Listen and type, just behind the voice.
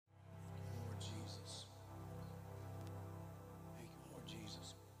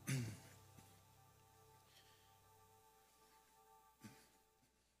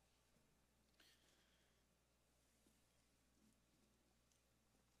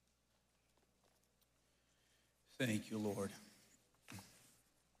Thank you, Lord. Thank you,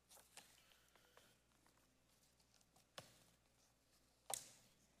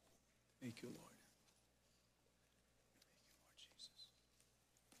 Lord. Thank you, Lord Jesus.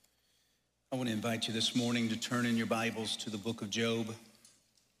 I want to invite you this morning to turn in your Bibles to the book of Job,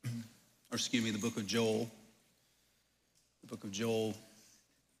 the book of Joel. The book of Joel.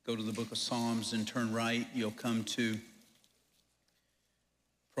 Go to the book of Psalms and turn right. You'll come to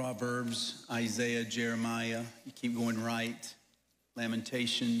Proverbs, Isaiah, Jeremiah. You keep going right.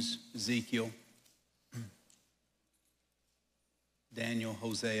 Lamentations, Ezekiel, Daniel,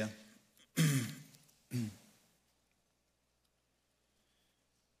 Hosea. The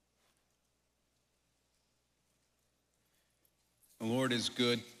Lord is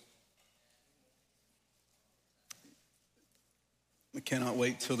good. We cannot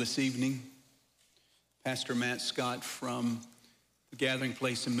wait till this evening. Pastor Matt Scott from the Gathering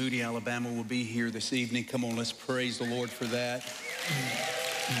Place in Moody, Alabama will be here this evening. Come on, let's praise the Lord for that.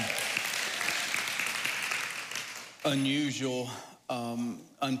 Unusual,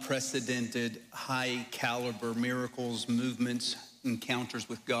 unprecedented, high caliber miracles, movements, encounters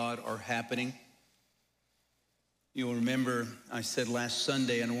with God are happening. You'll remember I said last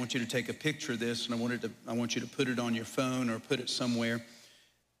Sunday, and I want you to take a picture of this, and I want you to put it on your phone or put it somewhere.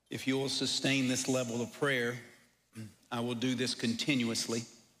 If you will sustain this level of prayer, I will do this continuously.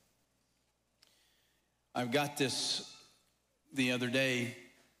 I've got this the other day.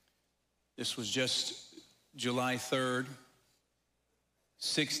 This was just July 3rd.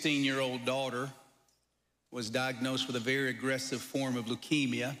 16-year-old daughter was diagnosed with a very aggressive form of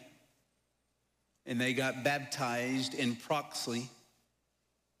leukemia, and they got baptized in proxy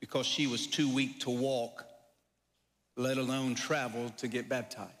because she was too weak to walk, let alone travel to get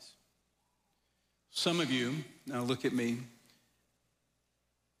baptized. Some of you, now look at me,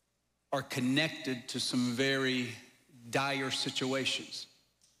 are connected to some very dire situations.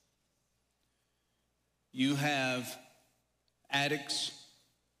 You have addicts,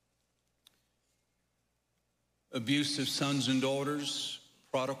 abusive sons and daughters,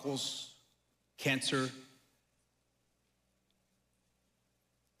 prodigals, cancer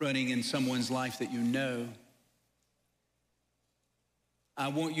running in someone's life that you know. I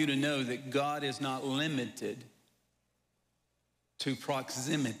want you to know that God is not limited to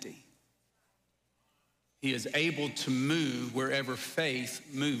proximity. He is able to move wherever faith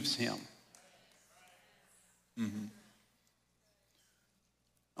moves him. I'm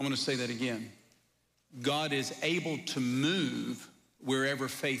going to say that again. God is able to move wherever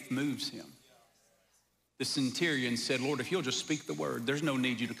faith moves him. The centurion said, Lord, if you'll just speak the word, there's no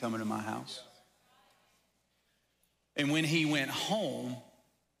need you to come into my house. And when he went home,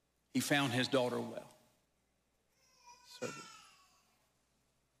 he found his daughter well. Serve it.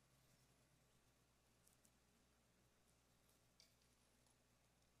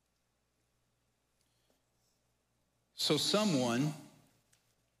 So someone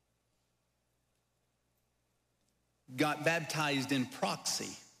got baptized in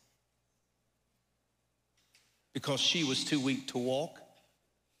proxy because she was too weak to walk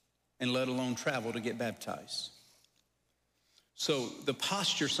and let alone travel to get baptized. So the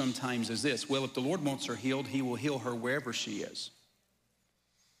posture sometimes is this: well, if the Lord wants her healed, he will heal her wherever she is.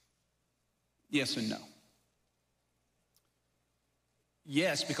 Yes and no.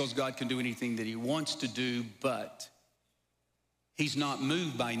 Yes, because God can do anything that he wants to do, but he's not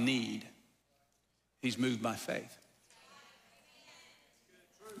moved by need. He's moved by faith.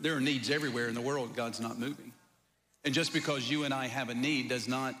 There are needs everywhere in the world. God's not moving. And just because you and I have a need does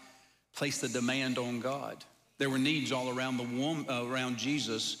not place the demand on God. There were needs all around around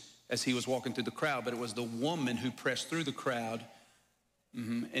Jesus as he was walking through the crowd, but it was the woman who pressed through the crowd.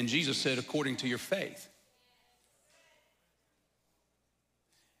 And Jesus said, according to your faith.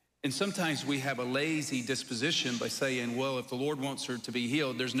 And sometimes we have a lazy disposition by saying, well, if the Lord wants her to be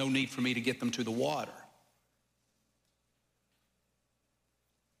healed, there's no need for me to get them to the water.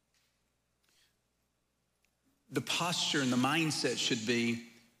 The posture and the mindset should be,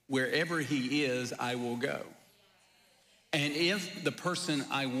 wherever he is, I will go. And if the person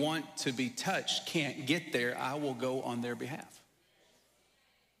I want to be touched can't get there, I will go on their behalf.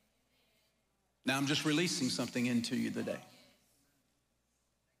 Now I'm just releasing something into you today.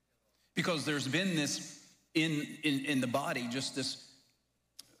 Because there's been this in the body, just this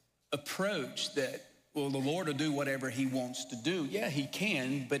approach that, well, the Lord will do whatever he wants to do. Yeah, he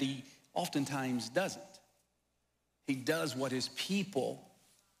can, but he oftentimes doesn't. He does what his people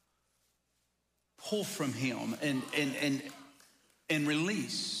pull from him and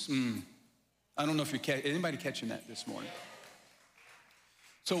release. I don't know if you're anybody catching that this morning.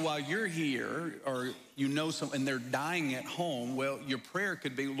 So while you're here, or you know someone and they're dying at home, well, your prayer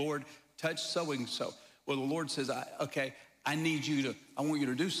could be, Lord, touch so-and-so. Well, the Lord says, okay, I want you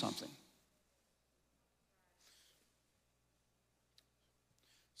to do something.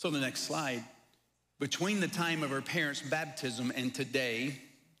 So the next slide, between the time of her parents' baptism and today,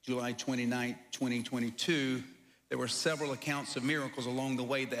 July 29, 2022, there were several accounts of miracles along the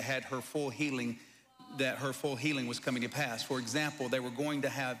way that had her full healing was coming to pass. For example, they were going to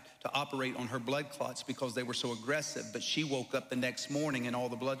have to operate on her blood clots because they were so aggressive, but she woke up the next morning and all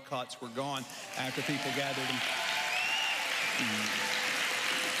the blood clots were gone after people gathered.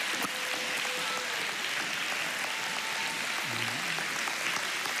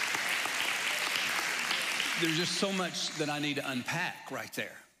 There's just so much that I need to unpack right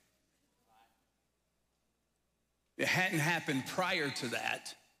there. It hadn't happened prior to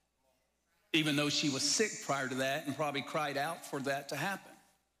that, even though she was sick prior to that and probably cried out for that to happen.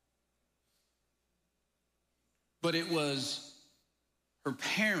 But it was her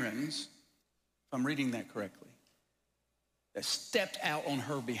parents, if I'm reading that correctly, that stepped out on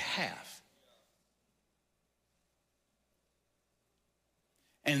her behalf.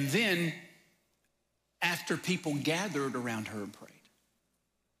 And then, after people gathered around her and prayed.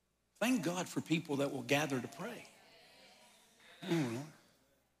 Thank God for people that will gather to pray.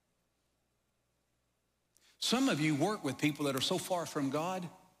 Some of you work with people that are so far from God.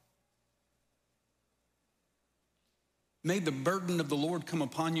 May the burden of the Lord come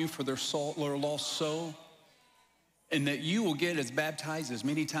upon you for their lost soul, and that you will get as baptized as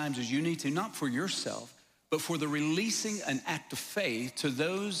many times as you need to, not for yourself, but for the releasing an act of faith to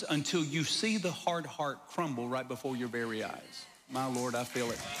those until you see the hard heart crumble right before your very eyes. My Lord, I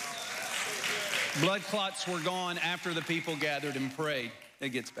feel it. Blood clots were gone after the people gathered and prayed. It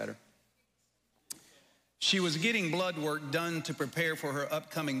gets better. She was getting blood work done to prepare for her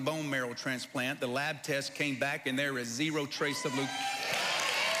upcoming bone marrow transplant. The lab test came back and there is zero trace of leukemia.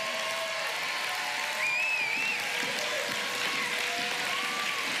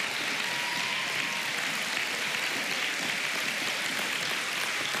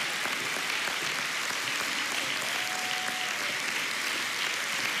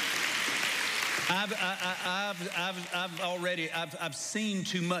 I've seen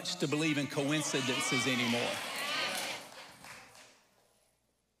too much to believe in coincidences anymore.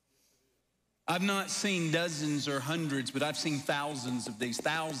 I've not seen dozens or hundreds, but I've seen thousands of these,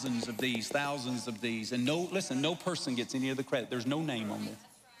 thousands of these, thousands of these. And no person gets any of the credit. There's no name on this.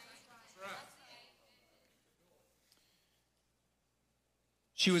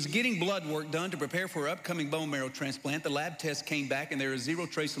 She was getting blood work done to prepare for her upcoming bone marrow transplant. The lab test came back and there is zero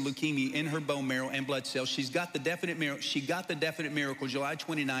trace of leukemia in her bone marrow and blood cells. She got the definite miracle July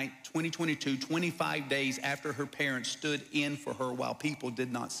 29, 2022, 25 days after her parents stood in for her while people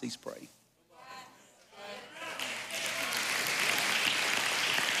did not cease praying.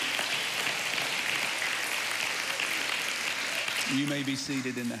 You may be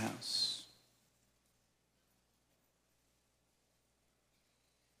seated in the house.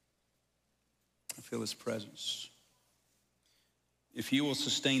 Feel his presence. If you will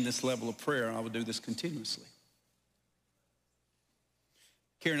sustain this level of prayer, I will do this continuously.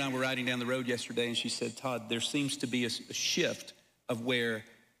 Karen and I were riding down the road yesterday and she said, Todd, there seems to be a shift of where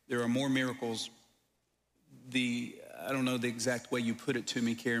there are more miracles. I don't know the exact way you put it to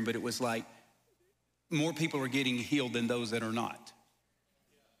me, Karen, but it was like more people are getting healed than those that are not.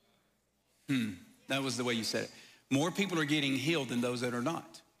 That was the way you said it. More people are getting healed than those that are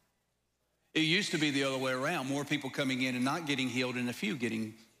not. It used to be the other way around, more people coming in and not getting healed and a few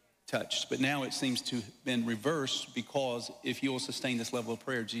getting touched. But now it seems to have been reversed because if you will sustain this level of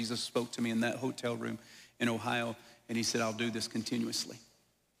prayer, Jesus spoke to me in that hotel room in Ohio and he said, I'll do this continuously.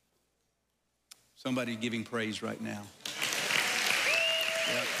 Somebody giving praise right now.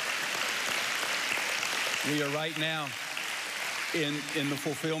 Yep. We are right now in the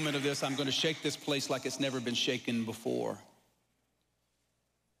fulfillment of this. I'm going to shake this place like it's never been shaken before.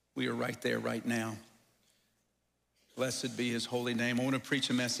 We are right there right now. Blessed be his holy name. I want to preach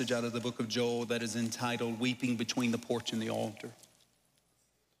a message out of the book of Joel that is entitled, Weeping Between the Porch and the Altar.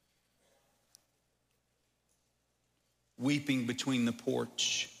 Weeping between the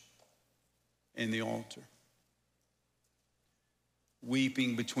porch and the altar.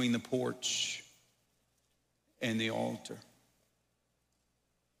 Weeping between the porch and the altar.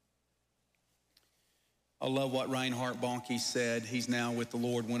 I love what Reinhard Bonnke said. He's now with the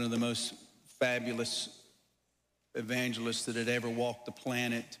Lord, one of the most fabulous evangelists that had ever walked the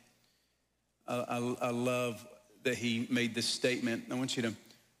planet. I love that he made this statement. I want you to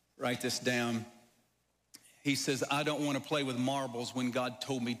write this down. He says, I don't want to play with marbles when God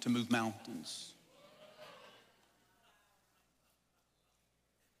told me to move mountains.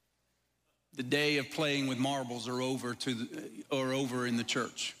 The day of playing with marbles are over in the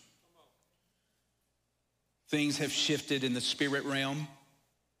church. Things have shifted in the spirit realm.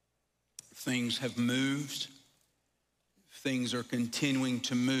 Things have moved. Things are continuing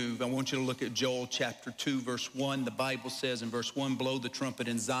to move. I want you to look at Joel chapter 2, verse 1. The Bible says in verse 1, blow the trumpet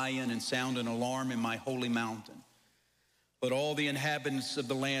in Zion and sound an alarm in my holy mountain. Let all the inhabitants of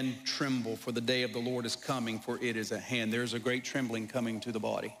the land tremble, for the day of the Lord is coming, for it is at hand. There's a great trembling coming to the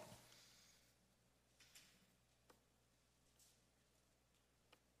body.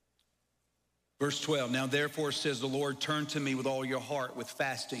 Verse 12, now therefore says the Lord, turn to me with all your heart, with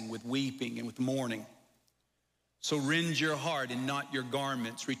fasting, with weeping, and with mourning. So rend your heart and not your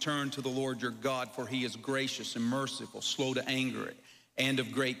garments. Return to the Lord your God, for he is gracious and merciful, slow to anger, and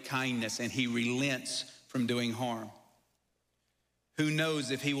of great kindness, and he relents from doing harm. Who knows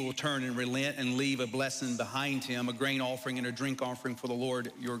if he will turn and relent and leave a blessing behind him, a grain offering and a drink offering for the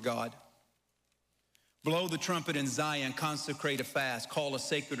Lord your God. Blow the trumpet in Zion, consecrate a fast, call a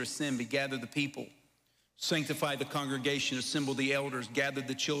sacred assembly, gather the people, sanctify the congregation, assemble the elders, gather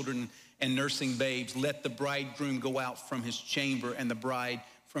the children and nursing babes. Let the bridegroom go out from his chamber and the bride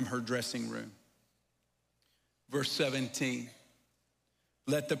from her dressing room. Verse 17,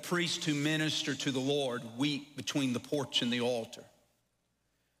 let the priest who minister to the Lord weep between the porch and the altar.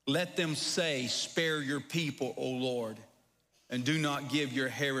 Let them say, spare your people, O Lord, and do not give your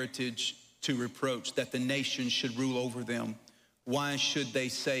heritage to reproach, that the nations should rule over them. Why should they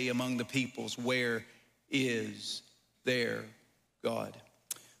say among the peoples, where is their God?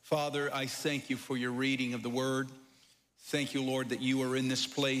 Father, I thank you for your reading of the word. Thank you, Lord, that you are in this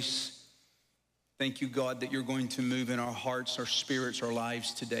place. Thank you, God, that you're going to move in our hearts, our spirits, our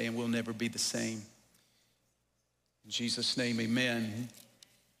lives today, and we'll never be the same. In Jesus' name, amen.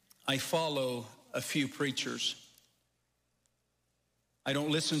 I follow a few preachers. I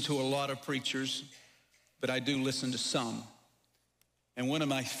don't listen to a lot of preachers, but I do listen to some. And one of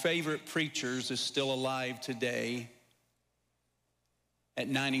my favorite preachers is still alive today at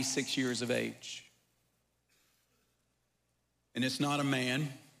 96 years of age. And it's not a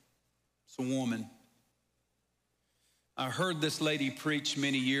man, it's a woman. I heard this lady preach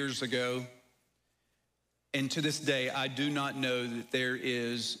many years ago, and to this day, I do not know that there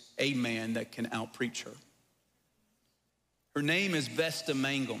is a man that can out-preach her. Her name is Vesta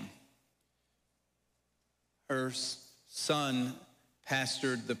Mangum. Her son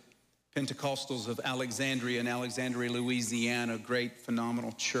pastored the Pentecostals of Alexandria in Alexandria, Louisiana, a great,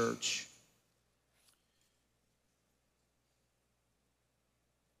 phenomenal church.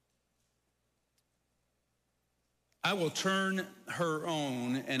 I will turn her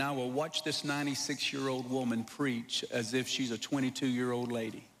on and I will watch this 96-year-old woman preach as if she's a 22-year-old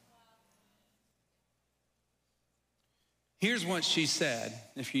lady. Here's what she said,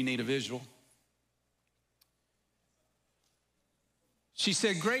 if you need a visual. She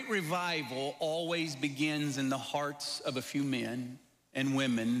said, great revival always begins in the hearts of a few men and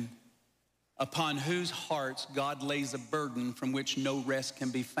women upon whose hearts God lays a burden from which no rest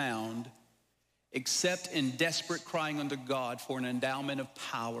can be found, except in desperate crying unto God for an endowment of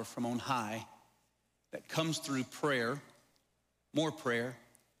power from on high that comes through prayer, more prayer,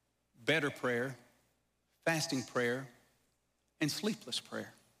 better prayer, fasting prayer, and sleepless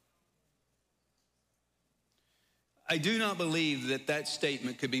prayer. I do not believe that that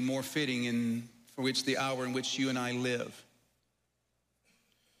statement could be more fitting for which the hour in which you and I live.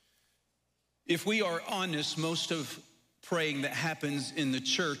 If we are honest, most of praying that happens in the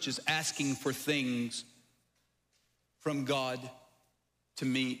church is asking for things from God to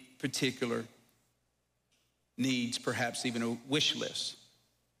meet particular needs, perhaps even a wish list.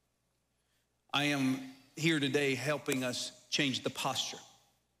 I am here today helping us change the posture.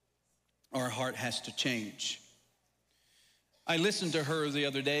 Our heart has to change. I listened to her the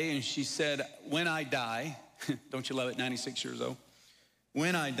other day and she said, when I die, don't you love it, 96 years old?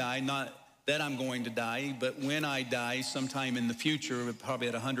 When I die, not that I'm going to die, but when I die sometime in the future, probably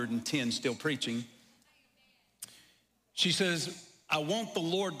at 110 still preaching, she says, I want the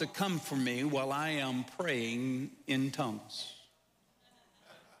Lord to come for me while I am praying in tongues.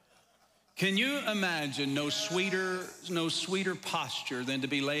 Can you imagine no sweeter posture than to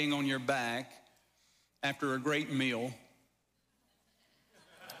be laying on your back after a great meal,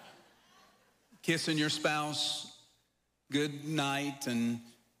 kissing your spouse good night, and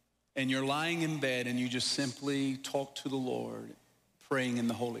you're lying in bed and you just simply talk to the Lord, praying in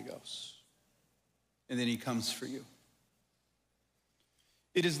the Holy Ghost. And then he comes for you.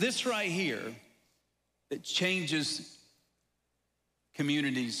 It is this right here that changes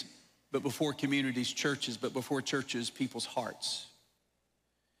communities, but before communities, churches, but before churches, people's hearts.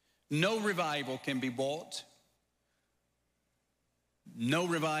 No revival can be bought. No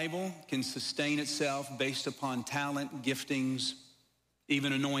revival can sustain itself based upon talent, giftings,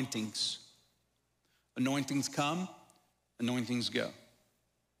 even anointings. Anointings come, anointings go.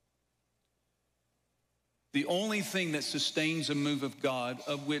 The only thing that sustains a move of God,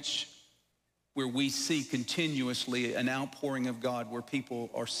 of which where we see continuously an outpouring of God where people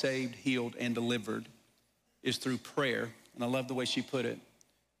are saved, healed, and delivered, is through prayer. And I love the way she put it.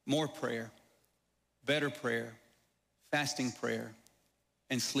 More prayer, better prayer, fasting prayer,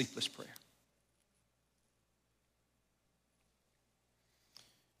 and sleepless prayer.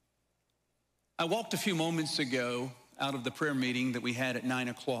 I walked a few moments ago out of the prayer meeting that we had at 9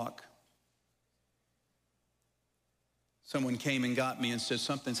 o'clock. Someone came and got me and said,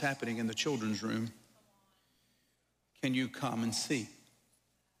 something's happening in the children's room. Can you come and see?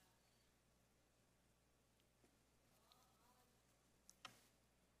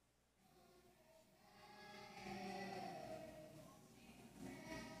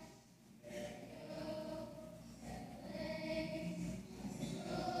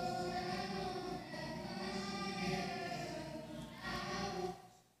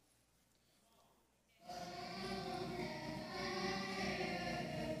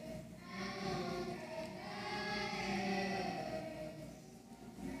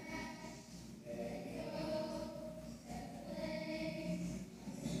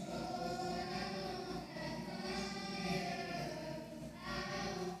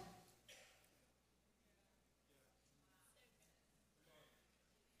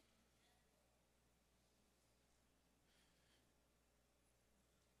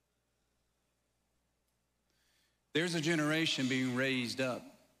 There's a generation being raised up.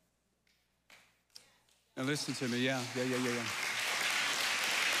 Now listen to me, yeah.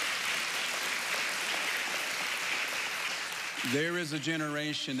 There is a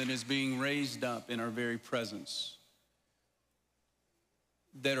generation that is being raised up in our very presence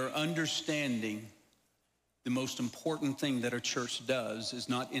that are understanding the most important thing that a church does is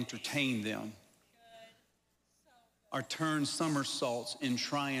not entertain them or turn somersaults in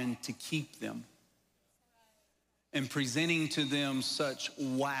trying to keep them and presenting to them such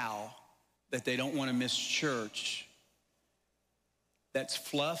wow that they don't want to miss church. That's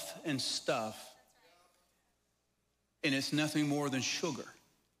fluff and stuff, and it's nothing more than sugar.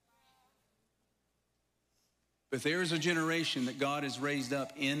 But there is a generation that God has raised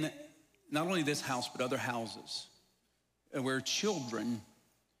up in not only this house, but other houses, where children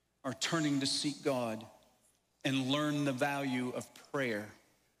are turning to seek God and learn the value of prayer.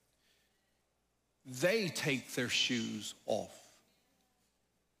 They take their shoes off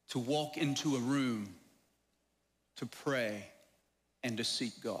to walk into a room to pray and to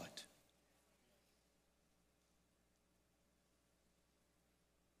seek God.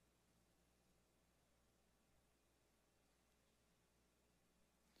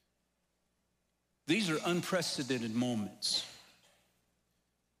 These are unprecedented moments.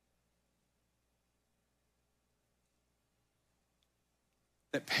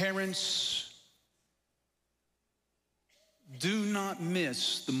 That parents do not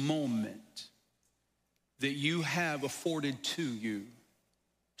miss the moment that you have afforded to you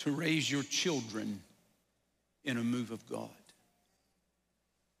to raise your children in a move of God.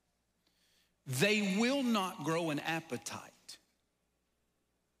 They will not grow an appetite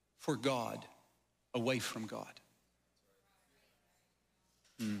for God away from God.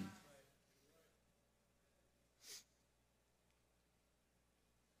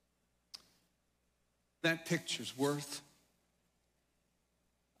 That picture's worth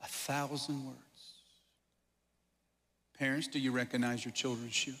 1,000 words. Parents, do you recognize your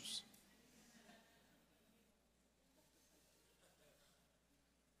children's shoes?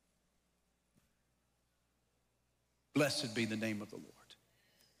 Blessed be the name of the Lord.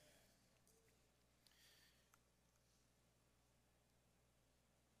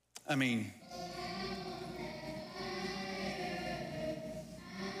 I mean,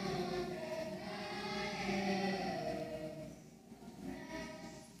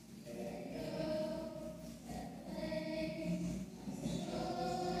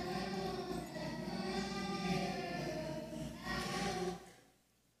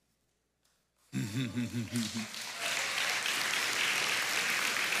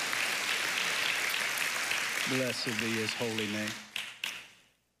 blessed be his holy name.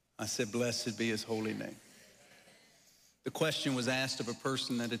 I said, blessed be his holy name. The question was asked of a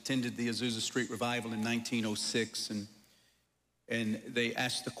person that attended the Azusa Street Revival in 1906, and And they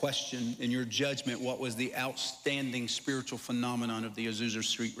asked the question, in your judgment, what was the outstanding spiritual phenomenon of the Azusa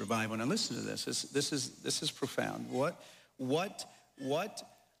Street revival? Now listen to this. This is profound. What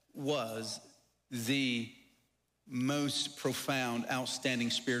was the most profound, outstanding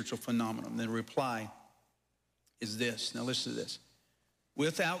spiritual phenomenon? The reply is this. Now listen to this.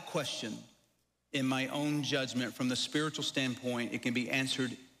 Without question, in my own judgment, from the spiritual standpoint, it can be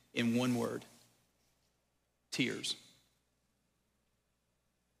answered in one word: tears.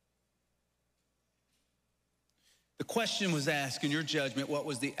 The question was asked, in your judgment, what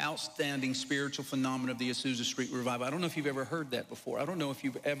was the outstanding spiritual phenomenon of the Azusa Street revival? I don't know if you've ever heard that before. I don't know if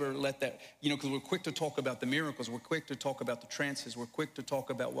you've ever let that, because we're quick to talk about the miracles. We're quick to talk about the trances. We're quick to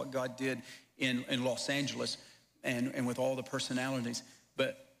talk about what God did in Los Angeles and with all the personalities.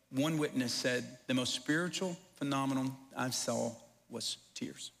 But one witness said, the most spiritual phenomenon I saw was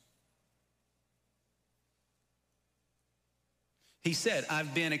tears. He said,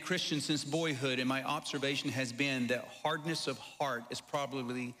 I've been a Christian since boyhood, and my observation has been that hardness of heart is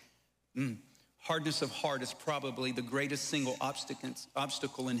probably the greatest single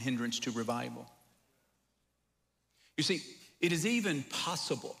obstacle and hindrance to revival. You see, it is even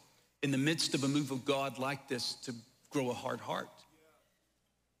possible in the midst of a move of God like this to grow a hard heart,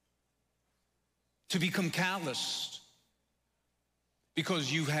 to become calloused,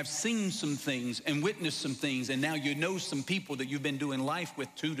 because you have seen some things and witnessed some things, and now you know some people that you've been doing life with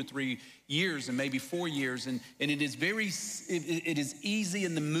 2 to 3 years and maybe 4 years, and it is easy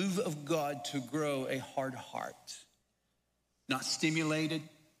in the move of God to grow a hard heart. Not stimulated,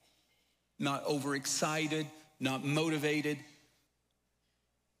 not overexcited, not motivated,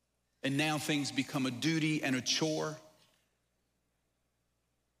 and now things become a duty and a chore.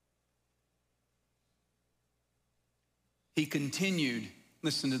 He continued,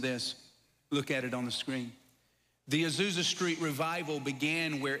 listen to this, look at it on the screen. The Azusa Street revival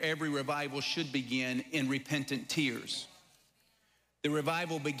began where every revival should begin, in repentant tears. The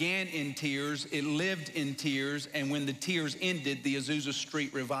revival began in tears, it lived in tears, and when the tears ended, the Azusa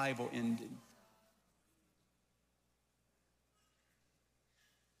Street revival ended.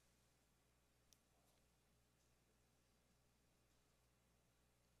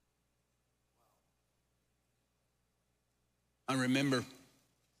 I remember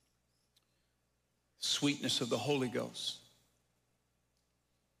sweetness of the Holy Ghost.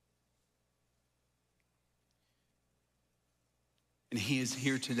 And he is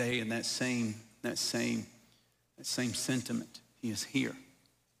here today in that same sentiment. He is here,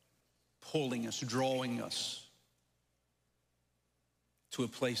 pulling us, drawing us to a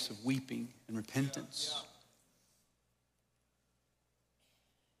place of weeping and repentance.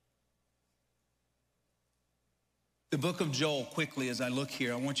 The book of Joel, quickly as I look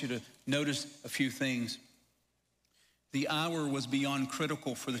here, I want you to notice a few things. The hour was beyond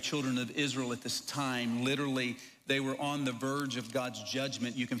critical for the children of Israel at this time. Literally, they were on the verge of God's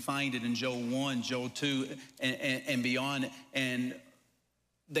judgment. You can find it in Joel 1, Joel 2, and beyond. And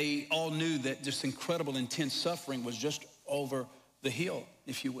they all knew that this incredible, intense suffering was just over the hill,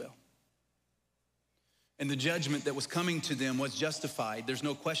 if you will. And the judgment that was coming to them was justified. There's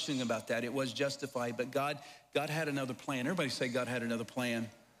no questioning about that. It was justified. But God had another plan. Everybody say God had another plan.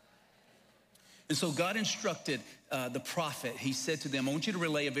 And so God instructed the prophet. He said to them, I want you to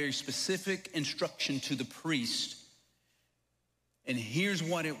relay a very specific instruction to the priest. And here's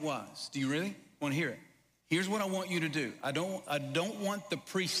what it was. Do you really want to hear it? Here's what I want you to do. I don't want the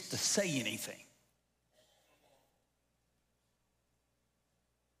priest to say anything.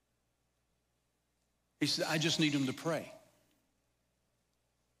 He said, I just need him to pray.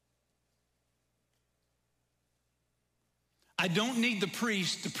 I don't need the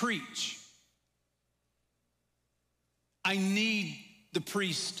priest to preach. I need the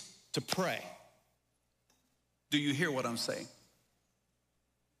priest to pray. Do you hear what I'm saying?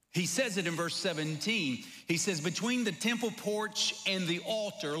 He says it in verse 17. He says, between the temple porch and the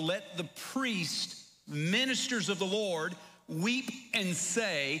altar, let the priest, ministers of the Lord, weep and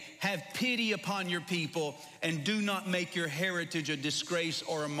say, have pity upon your people, and do not make your heritage a disgrace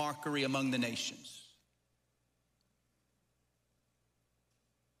or a mockery among the nations.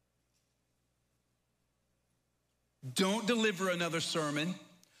 Don't deliver another sermon.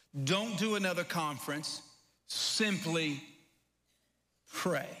 Don't do another conference. Simply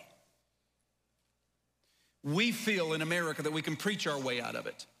pray. We feel in America that we can preach our way out of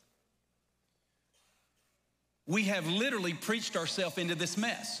it. We have literally preached ourselves into this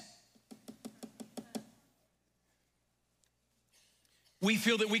mess. We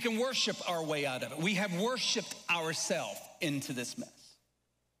feel that we can worship our way out of it. We have worshiped ourselves into this mess.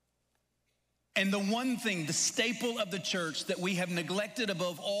 And the one thing, the staple of the church that we have neglected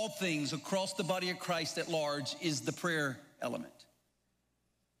above all things across the body of Christ at large is the prayer element.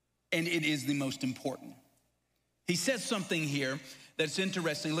 And it is the most important. He says something here that's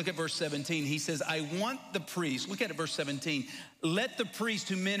interesting. Look at verse 17. He says, I want the priest, look at it, verse 17. Let the priest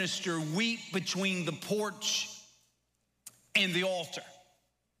who minister weep between the porch and the altar.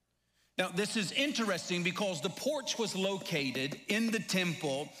 Now, this is interesting because the porch was located in the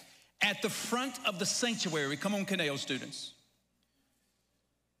temple at the front of the sanctuary. Come on, Caneo students.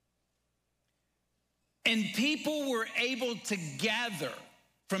 And people were able to gather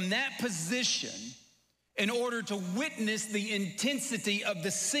from that position in order to witness the intensity of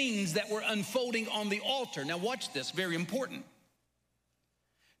the scenes that were unfolding on the altar. Now watch this, very important.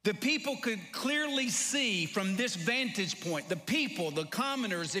 The people could clearly see from this vantage point, the people, the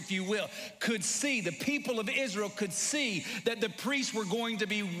commoners, if you will, could see, the people of Israel could see that the priests were going to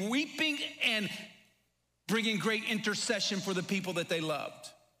be weeping and bringing great intercession for the people that they loved.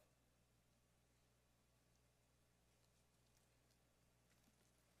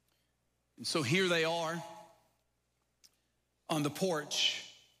 And so here they are on the porch,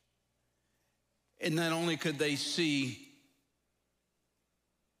 and not only could they see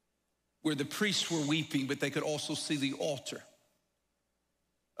where the priests were weeping, but they could also see the altar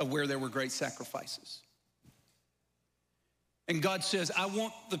of where there were great sacrifices. And God says, I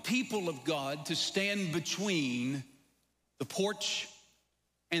want the people of God to stand between the porch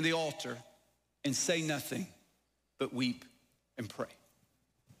and the altar and say nothing but weep and pray.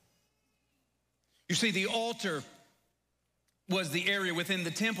 You see, the altar was the area within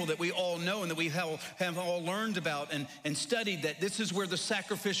the temple that we all know and that we have all learned about and studied, that this is where the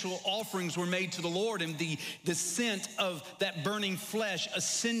sacrificial offerings were made to the Lord, and the scent of that burning flesh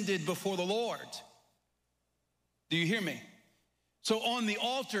ascended before the Lord. Do you hear me? So on the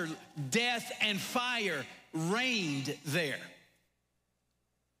altar, death and fire reigned there.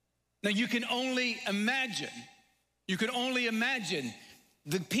 Now you can only imagine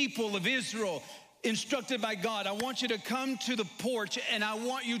the people of Israel instructed by God. I want you to come to the porch and I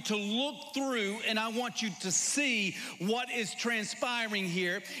want you to look through and I want you to see what is transpiring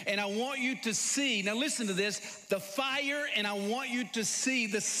here. And I want you to see, now listen to this, the fire, and I want you to see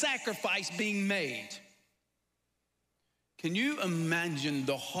the sacrifice being made. Can you imagine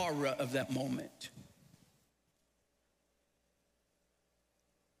the horror of that moment?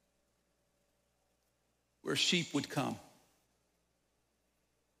 Where sheep would come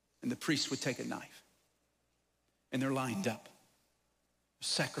and the priest would take a knife and they're lined up.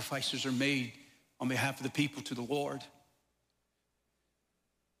 Sacrifices are made on behalf of the people to the Lord.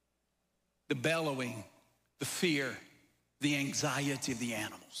 The bellowing, the fear, the anxiety of the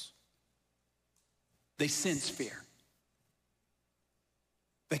animals. They sense fear.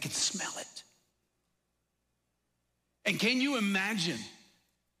 They can smell it. And can you imagine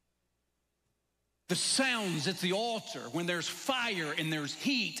the sounds at the altar when there's fire and there's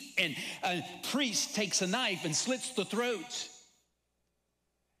heat and a priest takes a knife and slits the throat,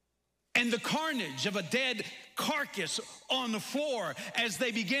 and the carnage of a dead carcass on the floor as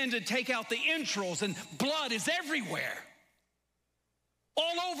they begin to take out the entrails, and blood is everywhere,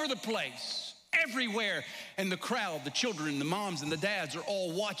 all over the place, everywhere. And the crowd, the children, the moms and the dads are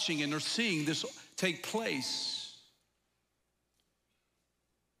all watching and they're seeing this take place.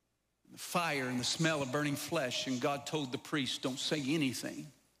 The fire and the smell of burning flesh, and God told the priest, don't say anything.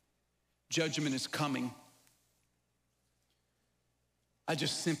 Judgment is coming. I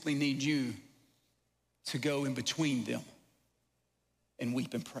just simply need you to go in between them and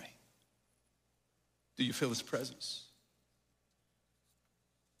weep and pray. Do you feel his presence?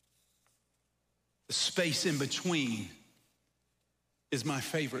 The space in between is my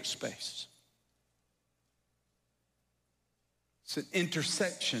favorite space. It's an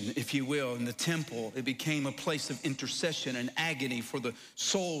intersection, if you will, in the temple. It became a place of intercession and agony for the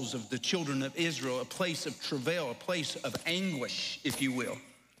souls of the children of Israel, a place of travail, a place of anguish, if you will.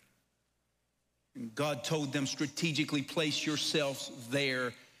 And God told them, strategically place yourselves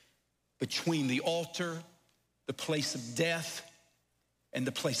there between the altar, the place of death, and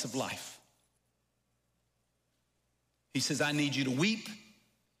the place of life. He says, I need you to weep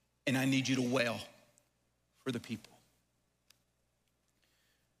and I need you to wail for the people.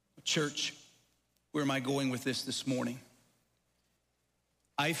 Church, where am I going with this morning?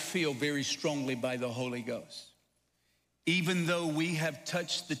 I feel very strongly by the Holy Ghost. Even though we have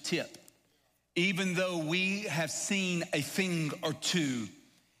touched the tip, even though we have seen a thing or two,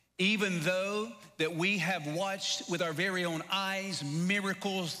 even though that we have watched with our very own eyes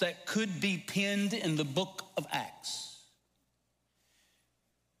miracles that could be penned in the book of Acts,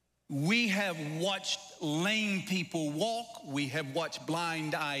 We have watched lame people walk. We have watched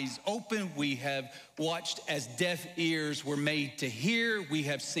blind eyes open. We have watched as deaf ears were made to hear. We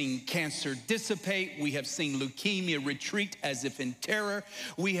have seen cancer dissipate. We have seen leukemia retreat as if in terror.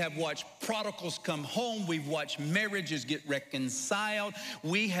 We have watched prodigals come home. We've watched marriages get reconciled.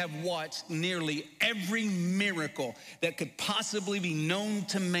 We have watched nearly every miracle that could possibly be known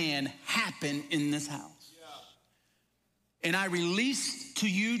to man happen in this house. And I release to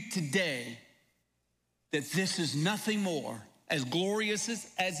you today that this is nothing more, as glorious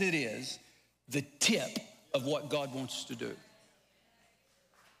as it is, the tip of what God wants to do.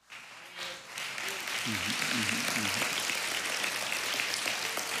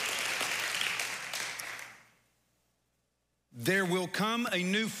 There will come a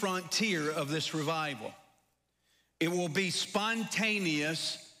new frontier of this revival. It will be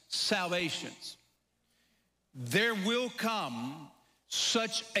spontaneous salvations. There will come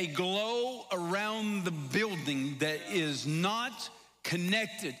such a glow around the building that is not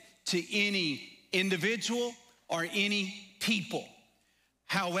connected to any individual or any people.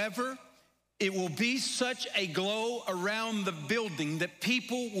 However, it will be such a glow around the building that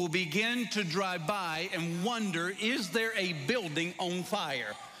people will begin to drive by and wonder, is there a building on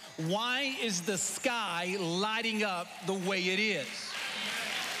fire? Why is the sky lighting up the way it is?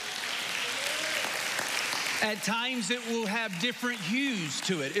 At times it will have different hues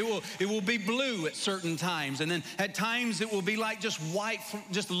to it. It will be blue at certain times. And then at times it will be like just white,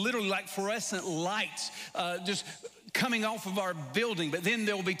 just literally like fluorescent lights just coming off of our building. But then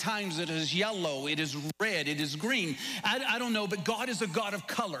there will be times that it is yellow, it is red, it is green. I don't know, but God is a God of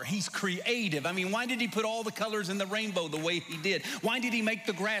color. He's creative. I mean, why did he put all the colors in the rainbow the way he did? Why did he make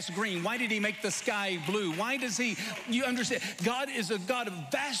the grass green? Why did he make the sky blue? Why does he, you understand, God is a God of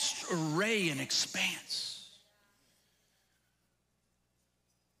vast array and expanse.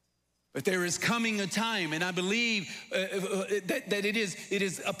 But there is coming a time, and I believe that it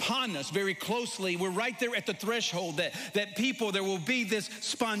is upon us very closely. We're right there at the threshold that people, there will be this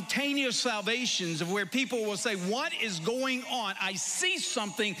spontaneous salvations of where people will say, what is going on? I see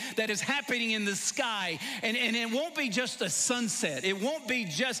something that is happening in the sky, and it won't be just a sunset. It won't be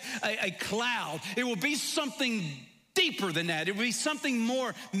just a cloud. It will be something deeper than that. It will be something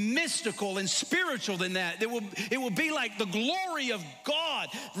more mystical and spiritual than that. It will be like the glory of God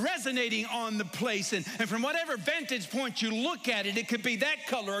resonating on the place. And from whatever vantage point you look at it, it could be that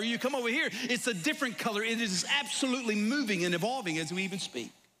color, or you come over here, it's a different color. It is absolutely moving and evolving as we even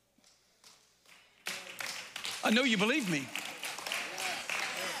speak. I know you believe me.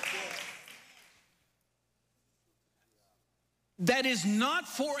 That is not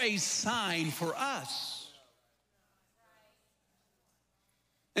for a sign for us.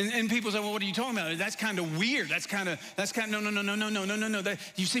 And people say, well, what are you talking about? That's kind of weird. That's kind of, no.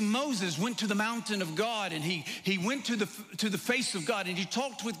 You see, Moses went to the mountain of God, and he went to the face of God, and he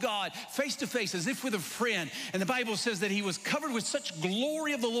talked with God face to face as if with a friend. And the Bible says that he was covered with such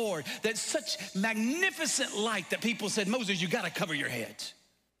glory of the Lord, that such magnificent light that people said, Moses, you got to cover your head.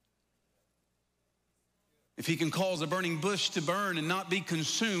 If he can cause a burning bush to burn and not be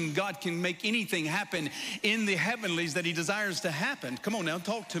consumed, God can make anything happen in the heavenlies that he desires to happen. Come on now,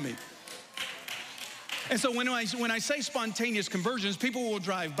 talk to me. And so when I say spontaneous conversions, people will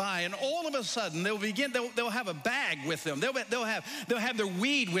drive by, and all of a sudden they'll have a bag with them. They'll have their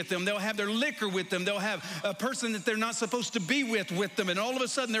weed with them. They'll have their liquor with them. They'll have a person that they're not supposed to be with them. And all of a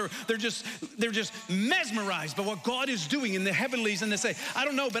sudden they're just mesmerized by what God is doing in the heavenlies. And they say, I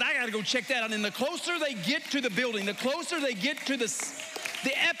don't know, but I got to go check that out. And the closer they get to the building, the closer they get to the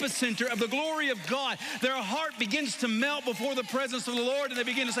epicenter of the glory of God, their heart begins to melt before the presence of the Lord, and they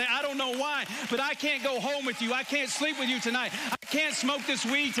begin to say, I don't know why, but I can't go home with you. I can't sleep with you tonight. I can't smoke this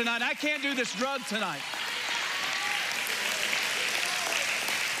weed tonight. I can't do this drug tonight.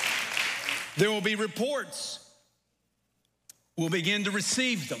 There will be reports. We'll begin to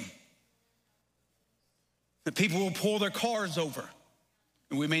receive them. That people will pull their cars over.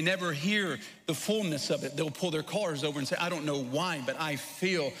 And we may never hear the fullness of it. They'll pull their cars over and say, I don't know why, but I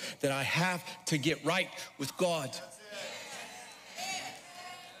feel that I have to get right with God.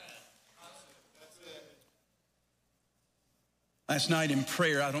 Last night in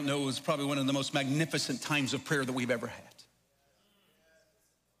prayer, I don't know, it was probably one of the most magnificent times of prayer that we've ever had.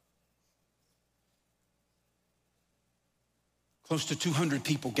 Close to 200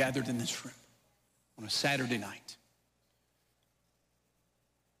 people gathered in this room on a Saturday night.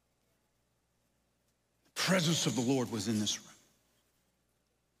 The presence of the Lord was in this room.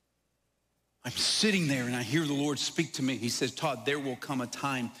 I'm sitting there and I hear the Lord speak to me. He says, Todd, there will come a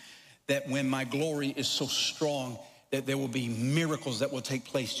time that when my glory is so strong that there will be miracles that will take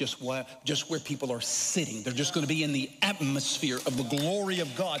place just where people are sitting. They're just going to be in the atmosphere of the glory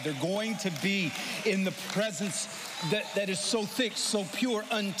of God. They're going to be in the presence that is so thick, so pure,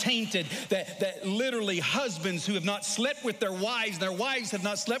 untainted, that literally husbands who have not slept with their wives have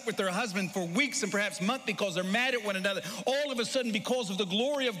not slept with their husband for weeks and perhaps months because they're mad at one another. All of a sudden, because of the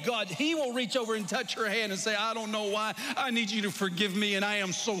glory of God, he will reach over and touch her hand and say, I don't know why. I need you to forgive me, and I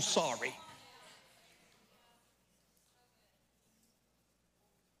am so sorry.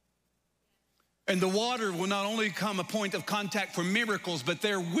 And the water will not only become a point of contact for miracles, but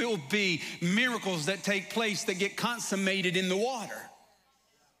there will be miracles that take place that get consummated in the water.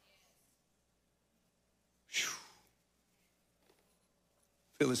 Whew.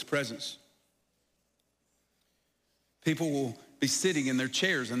 Feel his presence. People will be sitting in their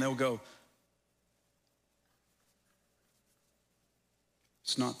chairs and they'll go,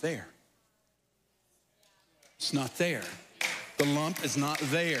 it's not there. It's not there. The lump is not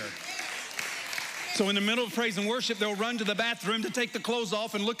there. So in the middle of praise and worship, they'll run to the bathroom to take the clothes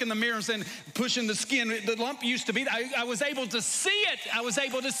off and look in the mirror and say, pushing the skin. The lump used to be, I was able to see it. I was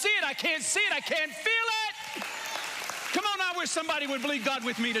able to see it. I can't see it. I can't feel it. Come on, I wish somebody would believe God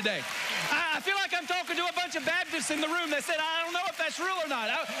with me today. I feel like I'm talking to a bunch of Baptists in the room that said, I don't know if that's real or not.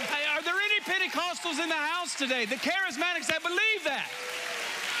 Are there any Pentecostals in the house today? The charismatics that believe that?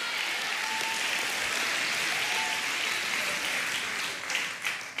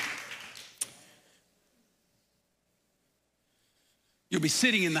 You'll be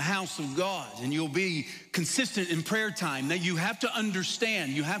sitting in the house of God and you'll be consistent in prayer time. Now you have to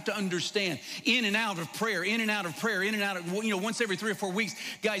understand, in and out of prayer, in and out of prayer, in and out of, once every 3 or 4 weeks.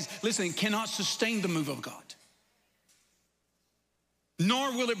 Guys, listen, cannot sustain the move of God.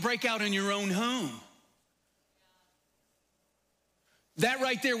 Nor will it break out in your own home. That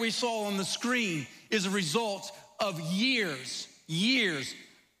right there we saw on the screen is a result of years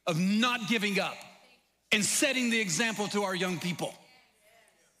of not giving up and setting the example to our young people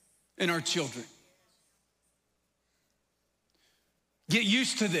and our children. Get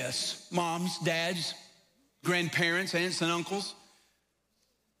used to this, moms, dads, grandparents, aunts and uncles.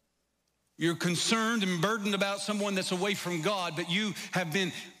 You're concerned and burdened about someone that's away from God, but you have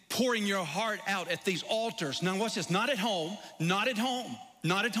been pouring your heart out at these altars. Now watch this, not at home, not at home,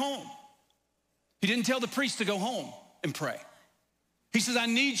 not at home. He didn't tell the priest to go home and pray. He says, I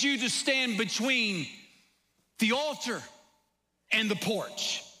need you to stand between the altar and the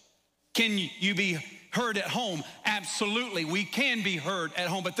porch. Can you be heard at home? Absolutely, we can be heard at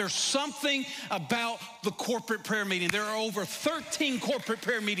home, but there's something about the corporate prayer meeting. There are over 13 corporate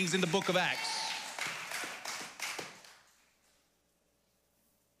prayer meetings in the book of Acts.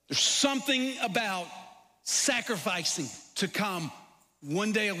 There's something about sacrificing to come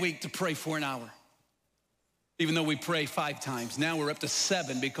one day a week to pray for an hour. Even though we pray 5 times. Now we're up to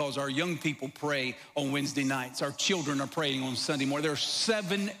 7 because our young people pray on Wednesday nights. Our children are praying on Sunday morning. There are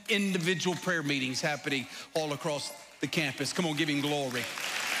 7 individual prayer meetings happening all across the campus. Come on, give him glory.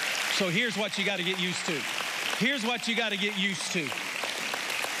 So here's what you got to get used to. Here's what you got to get used to.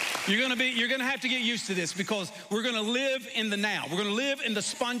 You're gonna have to get used to this because we're gonna live in the now. We're gonna live in the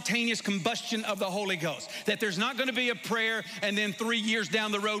spontaneous combustion of the Holy Ghost. That there's not gonna be a prayer and then 3 years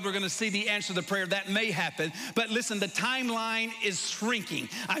down the road we're gonna see the answer to the prayer. That may happen, but listen, the timeline is shrinking.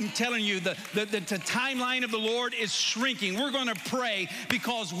 I'm telling you, the timeline of the Lord is shrinking. We're gonna pray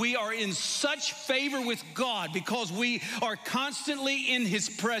because we are in such favor with God, because we are constantly in his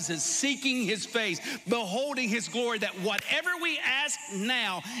presence, seeking his face, beholding his glory, that whatever we ask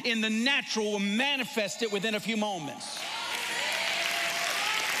now in the natural will manifest it within a few moments.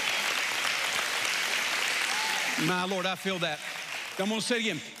 My Lord, I feel that. I'm going to say it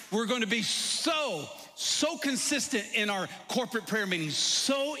again. We're going to be so consistent in our corporate prayer meetings,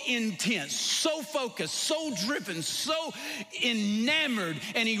 so intense, so focused, so driven, so enamored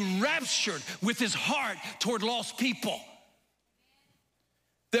and enraptured with his heart toward lost people,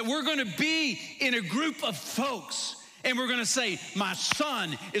 that we're going to be in a group of folks and we're gonna say, my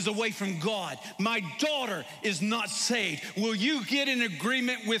son is away from God. My daughter is not saved. Will you get in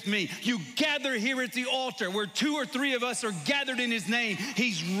agreement with me? You gather here at the altar where 2 or 3 of us are gathered in his name.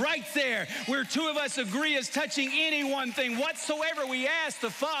 He's right there. Where 2 of us agree as touching any one thing whatsoever we ask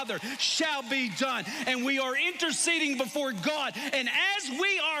the Father shall be done. And we are interceding before God. And as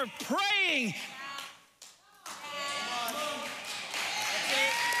we are praying,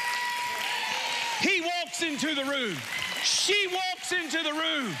 he walks into the room. She walks into the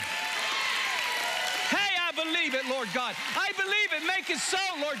room. Hey, I believe it, Lord God. I believe it. Make it so,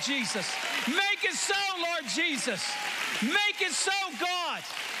 Lord Jesus. Make it so, Lord Jesus. Make it so, God.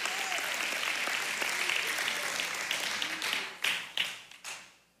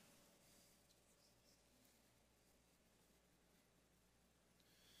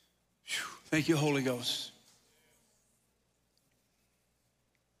 Thank you, Holy Ghost.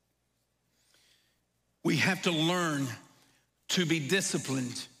 We have to learn to be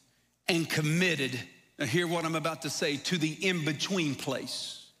disciplined and committed. Now hear what I'm about to say, to the in-between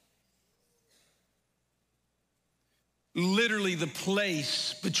place. Literally the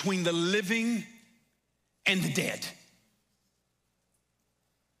place between the living and the dead.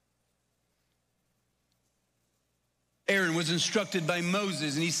 Aaron was instructed by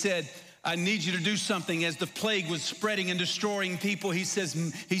Moses, and he said, I need you to do something. As the plague was spreading and destroying people, he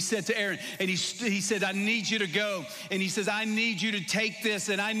said to Aaron, and he said, I need you to go. And he says, I need you to take this,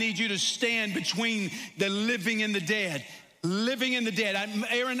 and I need you to stand between the living and the dead. Living and the dead.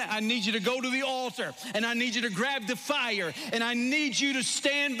 Aaron, I need you to go to the altar, and I need you to grab the fire, and I need you to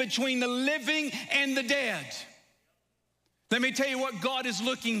stand between the living and the dead. Let me tell you what God is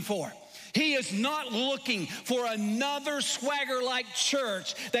looking for. He is not looking for another swagger-like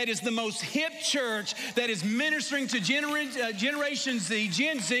church that is the most hip church that is ministering to Generation Z,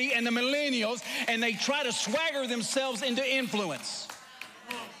 Gen Z, and the millennials, and they try to swagger themselves into influence.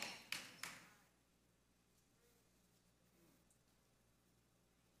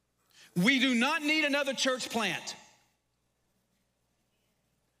 We do not need another church plant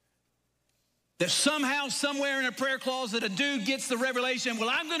that somehow, somewhere in a prayer closet, a dude gets the revelation,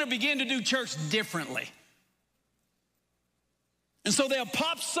 well, I'm going to begin to do church differently. And so they'll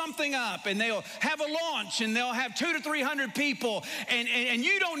pop something up, and they'll have a launch, and they'll have 200 to 300 people, and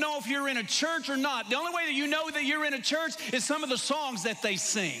you don't know if you're in a church or not. The only way that you know that you're in a church is some of the songs that they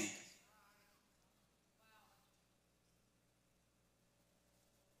sing.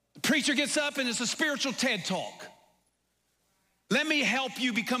 The preacher gets up, and it's a spiritual TED Talk. Let me help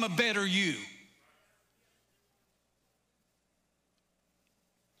you become a better you.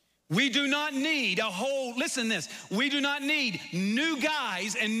 We do not need listen to this, we do not need new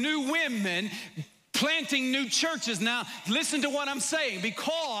guys and new women planting new churches. Now, listen to what I'm saying.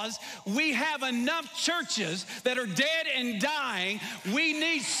 Because we have enough churches that are dead and dying, we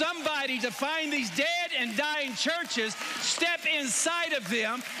need somebody to find these dead and dying churches, step inside of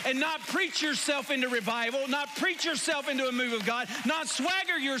them, and not preach yourself into revival, not preach yourself into a move of God, not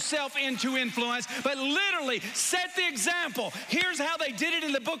swagger yourself into influence, but literally set the example. Here's how they did it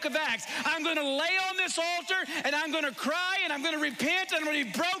in the book of Acts. I'm going to lay on this altar, and I'm going to cry, and I'm going to repent, and I'm going to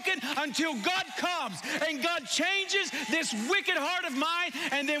be broken until God comes. And God changes this wicked heart of mine,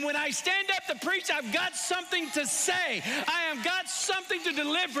 and then when I stand up to preach, I've got something to say. I have got something to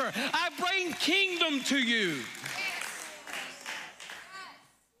deliver. I bring kingdom to you.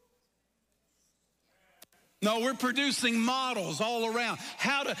 No, we're producing models all around.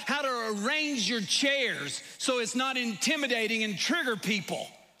 How to arrange your chairs so it's not intimidating and trigger people.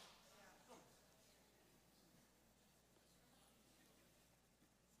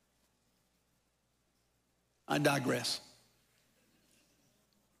 I digress.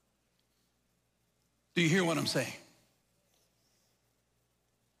 Do you hear what I'm saying?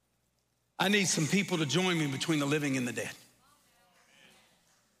 I need some people to join me between the living and the dead.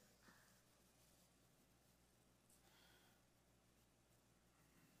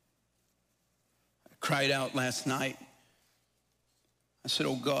 I cried out last night. I said,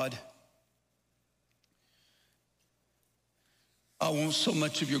 oh God, I want so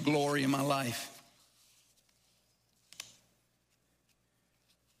much of your glory in my life.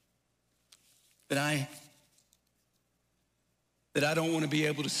 That I don't want to be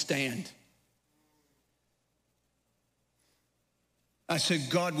able to stand. I said,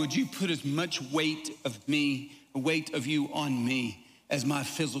 God, would you put as much weight of you on me as my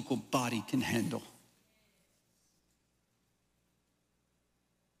physical body can handle?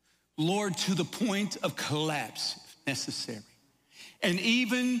 Lord, to the point of collapse, if necessary, and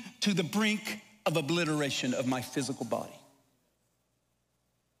even to the brink of obliteration of my physical body.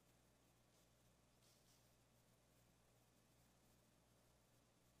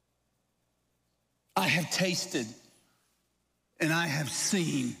 I have tasted and I have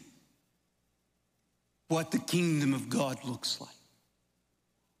seen what the kingdom of God looks like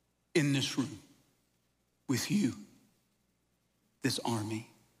in this room with you, this army,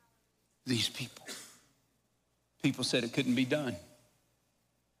 these people. People said it couldn't be done.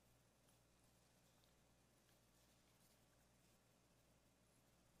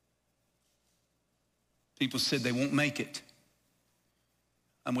 People said they won't make it.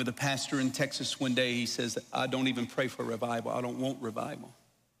 I'm with a pastor in Texas one day. He says, I don't even pray for revival. I don't want revival.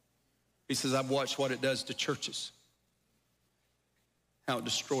 He says, I've watched what it does to churches, how it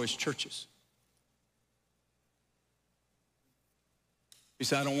destroys churches. He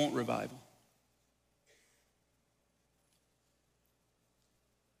said, I don't want revival.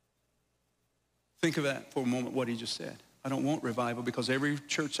 Think of that for a moment, what he just said. I don't want revival because every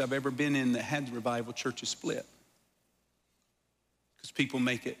church I've ever been in that had revival, church is split. Because people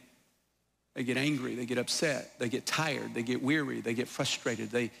make it, they get angry, they get upset, they get tired, they get weary, they get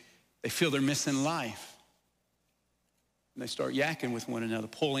frustrated, they feel they're missing life. And they start yakking with one another,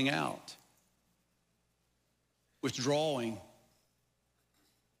 pulling out, withdrawing.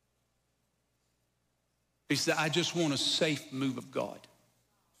 He said, I just want a safe move of God.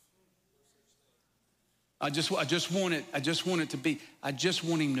 I just want it to be, I just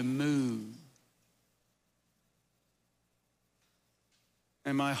want him to move.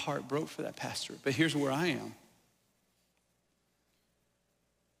 And my heart broke for that pastor. But here's where I am.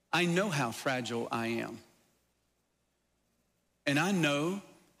 I know how fragile I am. And I know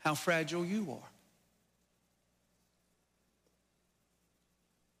how fragile you are.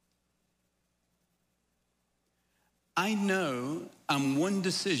 I know I'm one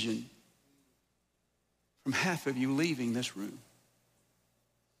decision from half of you leaving this room.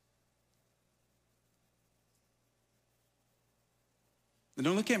 Now,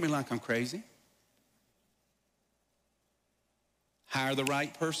 don't look at me like I'm crazy. Hire the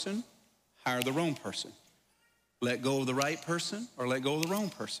right person, hire the wrong person. Let go of the right person or let go of the wrong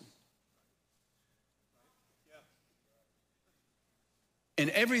person.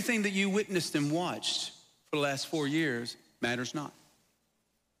 And everything that you witnessed and watched for the last 4 years matters not.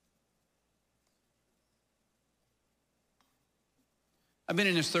 I've been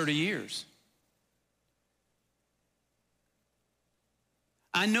in this 30 years.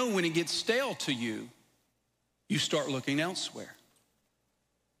 I know when it gets stale to you, you start looking elsewhere.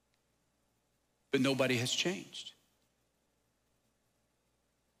 But nobody has changed.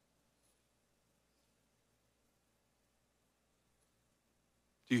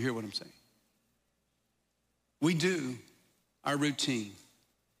 Do you hear what I'm saying? We do our routine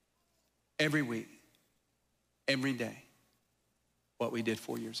every week, every day, what we did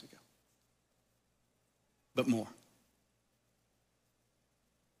 4 years ago, but more.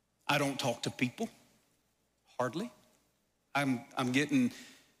 I don't talk to people, hardly. I'm getting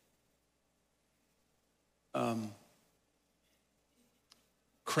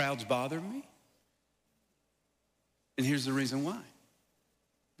crowds bother me. And here's the reason why.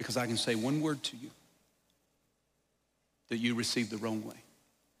 Because I can say one word to you that you received the wrong way.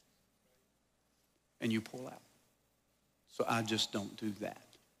 And you pull out. So I just don't do that.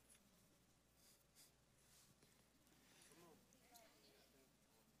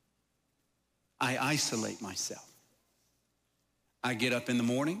 I isolate myself. I get up in the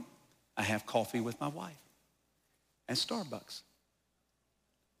morning, I have coffee with my wife at Starbucks.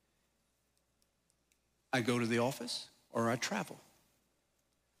 I go to the office or I travel.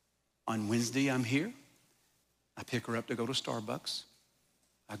 On Wednesday, I'm here. I pick her up to go to Starbucks.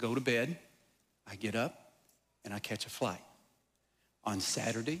 I go to bed, I get up, and I catch a flight. On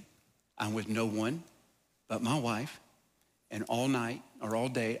Saturday, I'm with no one but my wife, and all night or all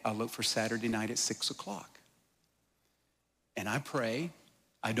day, I look for Saturday night at 6 o'clock. And I pray.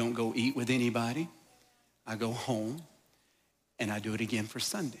 I don't go eat with anybody. I go home, and I do it again for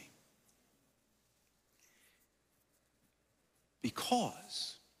Sunday.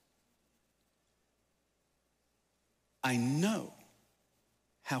 Because I know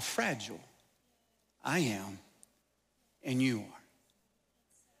how fragile I am and you are.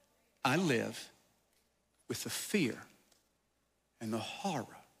 I live with the fear and the horror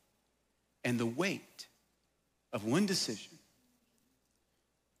and the weight of one decision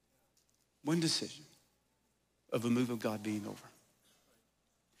of a move of God being over.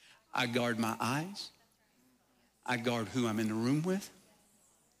 I guard my eyes. I guard who I'm in the room with.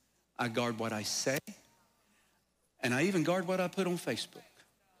 I guard what I say. And I even guard what I put on Facebook,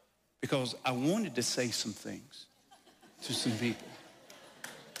 because I wanted to say some things to some people.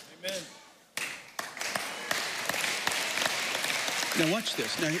 Amen. Now watch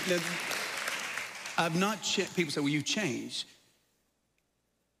this. Now I've not changed. People say, well, you changed.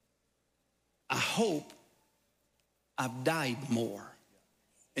 I hope I've died more.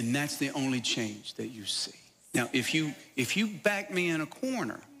 And that's the only change that you see. Now, if you back me in a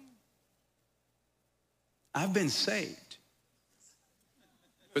corner, I've been saved.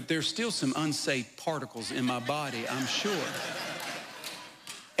 But there's still some unsaved particles in my body, I'm sure.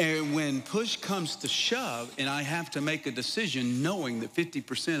 And when push comes to shove and I have to make a decision knowing that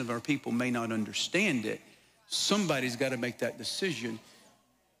 50% of our people may not understand it, somebody's got to make that decision.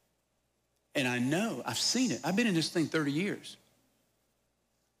 And I know, I've seen it. I've been in this thing 30 years.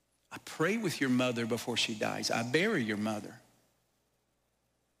 I pray with your mother before she dies. I bury your mother.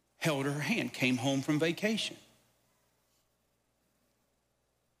 Held her hand, came home from vacation.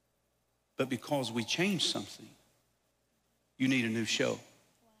 But because we changed something, you need a new show.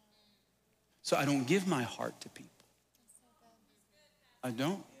 So I don't give my heart to people. I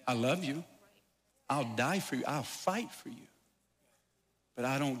don't. I love you. I'll die for you. I'll fight for you. But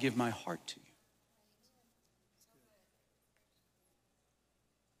I don't give my heart to you.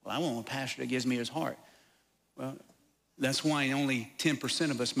 Well, I want a pastor that gives me his heart. Well, that's why only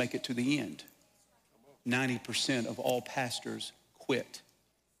 10% of us make it to the end. 90% of all pastors quit.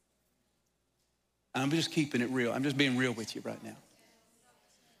 I'm just keeping it real. I'm just being real with you right now.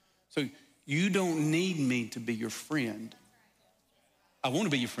 So you don't need me to be your friend. I want to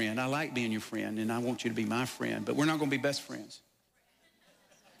be your friend. I like being your friend, and I want you to be my friend, but we're not going to be best friends.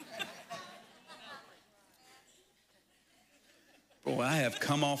 Boy, I have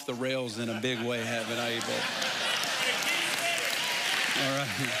come off the rails in a big way, haven't I? All right.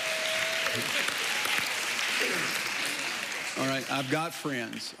 All right, I've got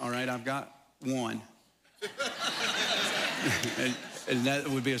friends. All right, I've got one. And that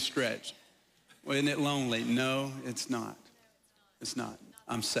would be a stretch. Well, isn't it lonely? No, it's not. It's not.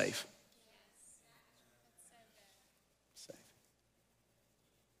 I'm safe. Safe.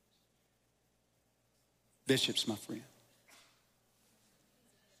 Bishop's my friend.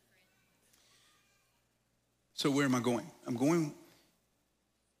 So where am I going? I'm going,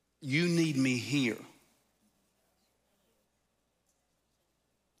 you need me here.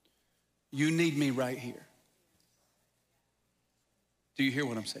 You need me right here. Do you hear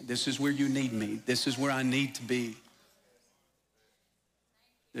what I'm saying? This is where you need me. This is where I need to be.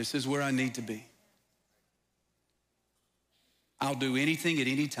 This is where I need to be. I'll do anything at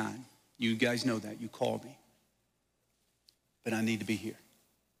any time. You guys know that. You call me. But I need to be here.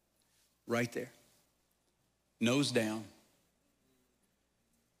 Right there. Nose down.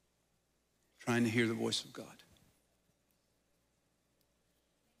 Trying to hear the voice of God.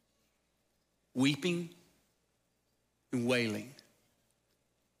 Weeping and wailing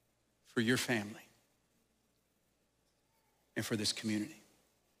for your family and for this community.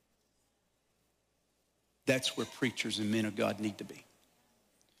 That's where preachers and men of God need to be.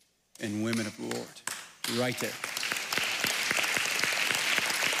 And women of the Lord. Right there.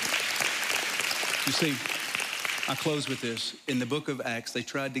 You see, I close with this. In the book of Acts, they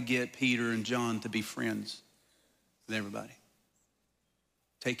tried to get Peter and John to be friends with everybody.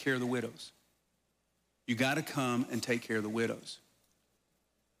 Take care of the widows. You got to come and take care of the widows.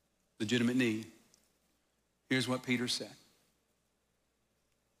 Legitimate need. Here's what Peter said.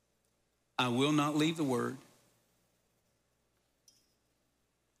 I will not leave the word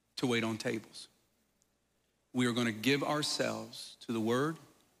to wait on tables. We are going to give ourselves to the word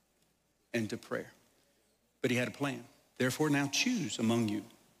and to prayer. But he had a plan. Therefore, now choose among you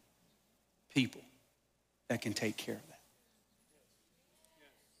people that can take care of that.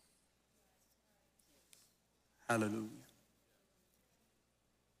 Hallelujah.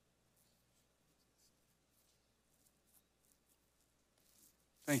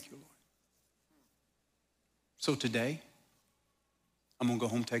 Thank you, Lord. So today, I'm going to go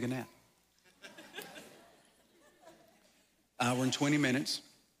home and take a nap. Hour and 20 minutes,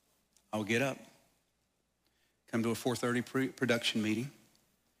 I'll get up, come to a 4:30 production meeting,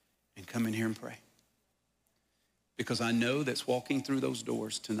 and come in here and pray. Because I know that's walking through those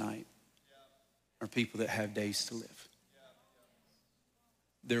doors tonight are people that have days to live.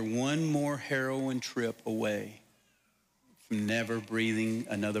 They're one more heroin trip away from never breathing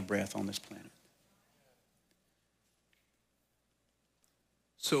another breath on this planet.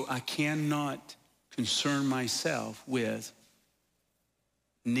 So I cannot concern myself with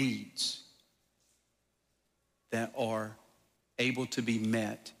needs that are able to be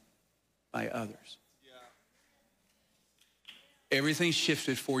met by others. Everything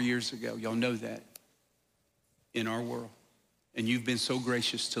shifted 4 years ago. Y'all know that in our world. And you've been so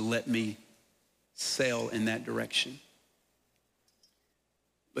gracious to let me sail in that direction.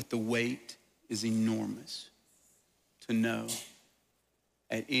 But the weight is enormous to know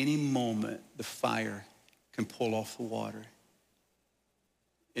at any moment the fire can pull off the water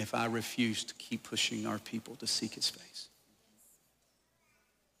if I refuse to keep pushing our people to seek his face.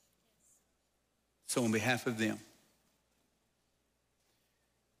 So on behalf of them,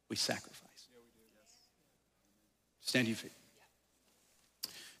 we sacrifice. Stand to your feet.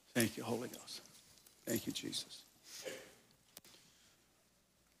 Thank you, Holy Ghost. Thank you, Jesus.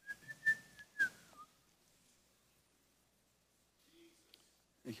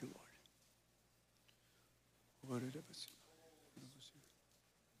 Thank you, Lord.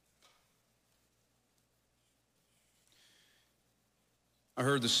 I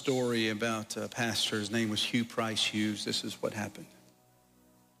heard the story about a pastor. His name was Hugh Price Hughes. This is what happened.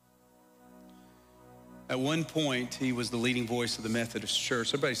 At one point, he was the leading voice of the Methodist Church.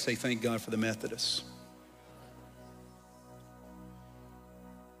 Everybody say, thank God for the Methodists.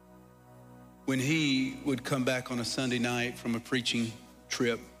 When he would come back on a Sunday night from a preaching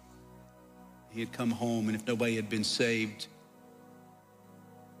trip, he had come home, and if nobody had been saved,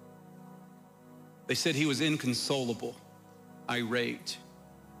 they said he was inconsolable, irate.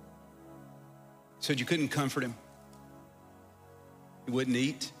 Said you couldn't comfort him. He wouldn't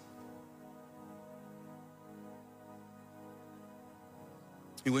eat.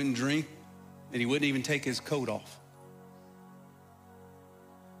 He wouldn't drink, and he wouldn't even take his coat off.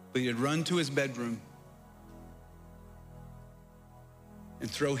 But he'd run to his bedroom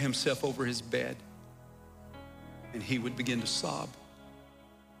and throw himself over his bed, and he would begin to sob.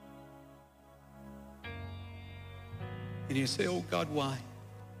 And he'd say, oh God, why?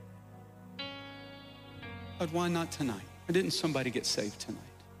 God, why not tonight? Why didn't somebody get saved tonight?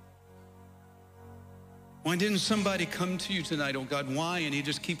 Why didn't somebody come to you tonight, oh God, why? And he'd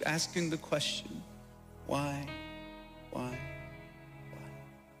just keep asking the question, why?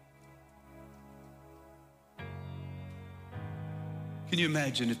 Can you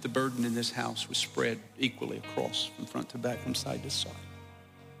imagine if the burden in this house was spread equally across from front to back, from side to side?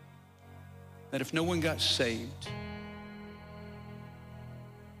 That if no one got saved,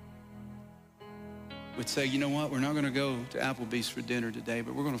 we'd say, you know what, we're not going to go to Applebee's for dinner today,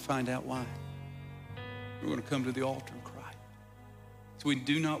 but we're going to find out why. We're going to come to the altar and cry. So we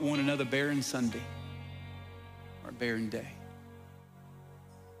do not want another barren Sunday or barren day.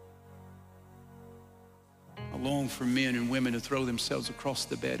 I long for men and women to throw themselves across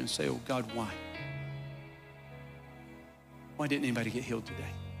the bed and say, oh God, why? Why didn't anybody get healed today?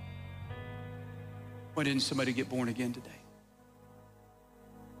 Why didn't somebody get born again today?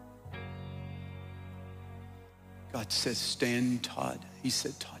 God says, stand, Todd. He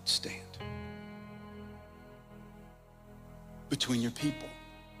said, Todd, stand. Between your people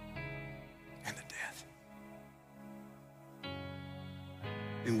and the death.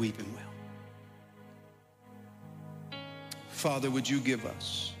 And weep and wail. Father, would you give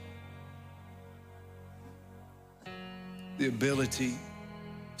us the ability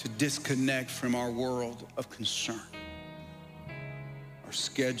to disconnect from our world of concern, our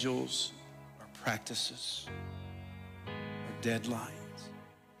schedules, our practices, our deadlines,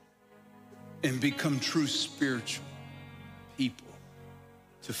 and become true spiritual people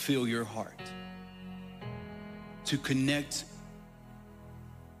to feel your heart, to connect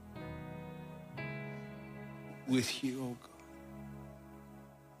with you, oh God.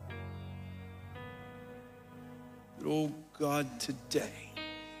 But oh God, today,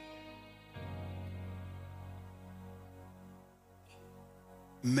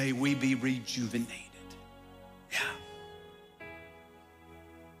 may we be rejuvenated. Yeah.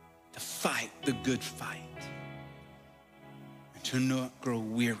 To fight the good fight. And to not grow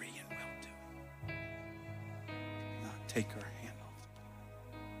weary in well-doing. Not take our hand off the plow.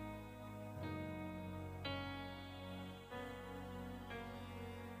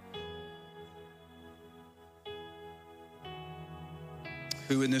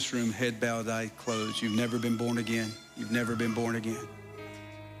 Who in this room, head bowed, eye closed, you've never been born again? You've never been born again.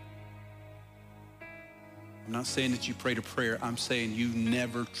 I'm not saying that you prayed a prayer. I'm saying you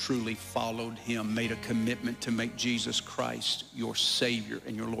never truly followed him, made a commitment to make Jesus Christ your Savior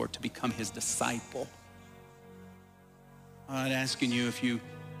and your Lord, to become his disciple. I'm not asking you if you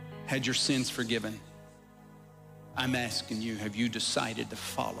had your sins forgiven. I'm asking you, have you decided to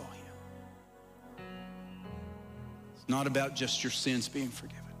follow him? It's not about just your sins being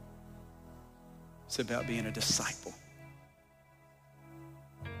forgiven. It's about being a disciple.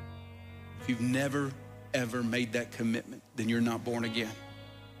 If you've never ever made that commitment, then you're not born again.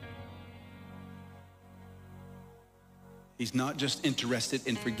 He's not just interested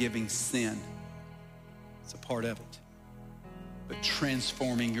in forgiving sin. It's a part of it. But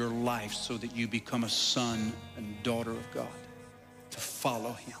transforming your life so that you become a son and daughter of God, to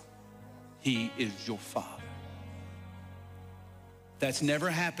follow him. He is your Father. That's never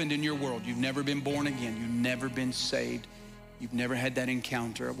happened in your world. You've never been born again. You've never been saved. You've never had that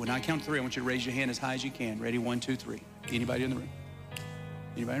encounter. When I count to 3, I want you to raise your hand as high as you can. Ready? 1, 2, 3. Anybody in the room?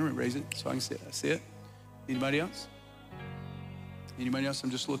 Anybody in the room? Raise it so I can see it. I see it. Anybody else? Anybody else?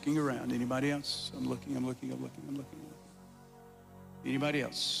 I'm just looking around. Anybody else? I'm looking. Anybody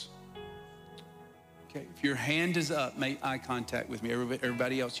else? Okay, if your hand is up, make eye contact with me.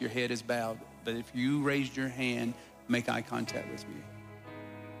 Everybody else, your head is bowed. But if you raised your hand, make eye contact with me.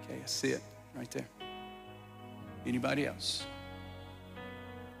 Okay, I see it right there. Anybody else?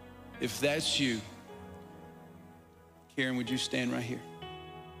 If that's you, Karen, would you stand right here?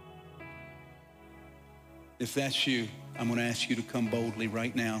 If that's you, I'm going to ask you to come boldly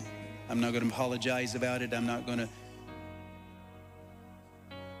right now. I'm not going to apologize about it. I'm not going to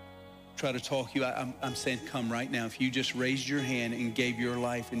try to talk you. I'm saying come right now. If you just raised your hand and gave your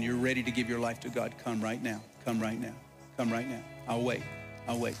life and you're ready to give your life to God, come right now. Come right now. Come right now. I'll wait.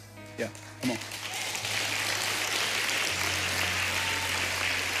 I'll wait. Yeah, come on.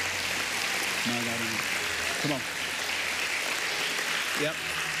 No, come on. Yep.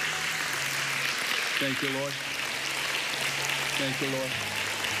 Thank you, Lord. Thank you, Lord.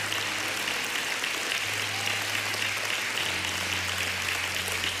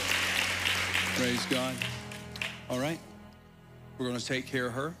 Praise God. All right. We're going to take care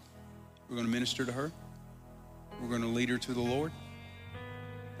of her. We're going to minister to her. We're going to lead her to the Lord.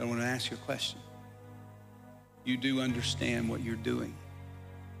 I want to ask you a question. You do understand what you're doing.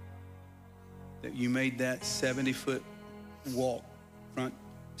 That you made that 70-foot walk front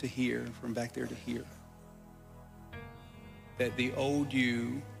to here, from back there to here. That the old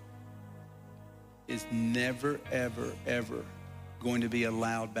you is never, ever, ever going to be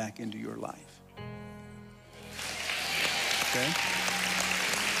allowed back into your life. Okay?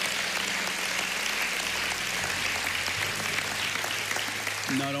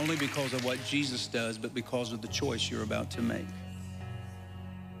 Not only because of what Jesus does, but because of the choice you're about to make.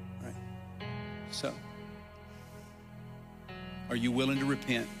 Right? So, are you willing to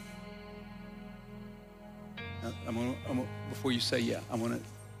repent? Before you say yeah,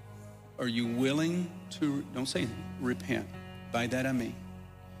 are you willing to, don't say anything, repent. By that I mean,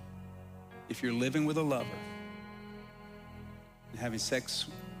 if you're living with a lover and having sex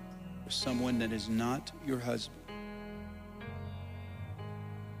with someone that is not your husband,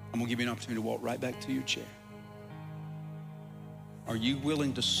 I'm gonna give you an opportunity to walk right back to your chair. Are you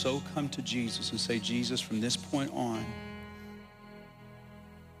willing to so come to Jesus and say, Jesus, from this point on,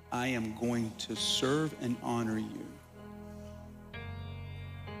 I am going to serve and honor you.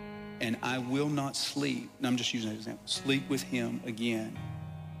 And I will not sleep, and I'm just using an example, sleep with him again,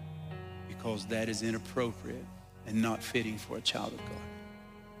 because that is inappropriate and not fitting for a child of God.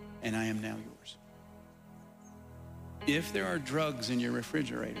 And I am now yours. If there are drugs in your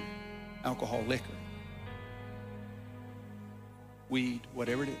refrigerator, alcohol, liquor, weed,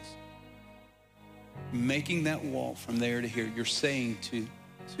 whatever it is, making that walk from there to here, you're saying to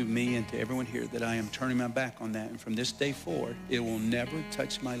me and to everyone here that I am turning my back on that. And from this day forward, it will never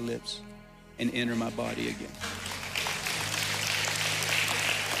touch my lips and enter my body again.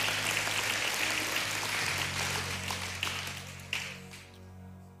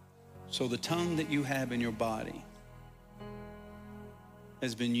 So the tongue that you have in your body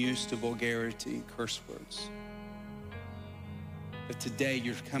has been used to vulgarity, curse words. But today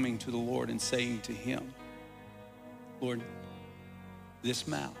you're coming to the Lord and saying to him, Lord, this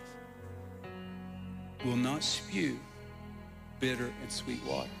mouth will not spew bitter and sweet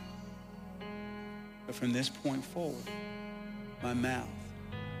water. But from this point forward, my mouth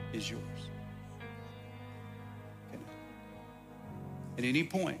is yours. Okay. At any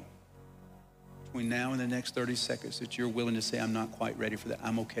point between now and the next 30 seconds that you're willing to say, I'm not quite ready for that,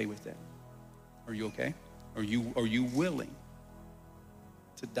 I'm okay with that. Are you okay? Are you willing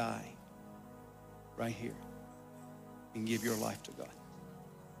to die right here and give your life to God?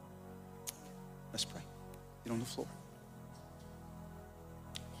 Let's pray. Get on the floor.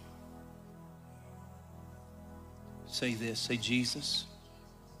 Say this. Say, Jesus,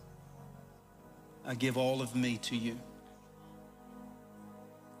 I give all of me to you.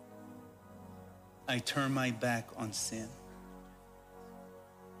 I turn my back on sin.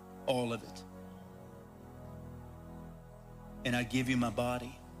 All of it. And I give you my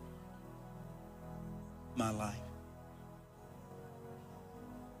body, my life.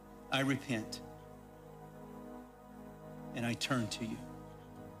 I repent. And I turn to you.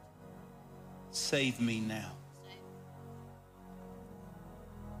 Save me now.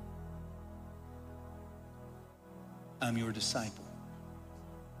 I'm your disciple,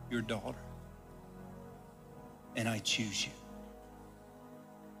 your daughter, and I choose you.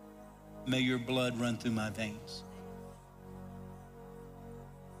 May your blood run through my veins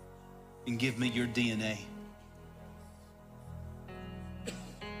and give me your DNA.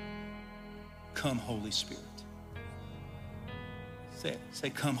 Come, Holy Spirit. Say it. Say,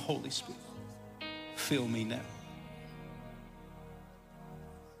 come, Holy Spirit. Fill me now.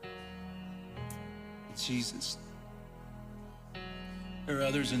 Jesus. There are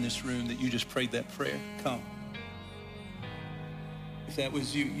others in this room that you just prayed that prayer. Come. If that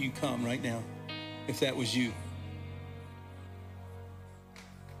was you, you come right now. If that was you,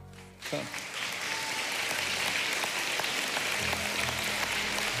 come.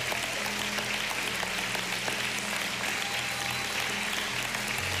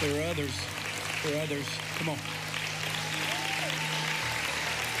 There are others. There are others. Come on.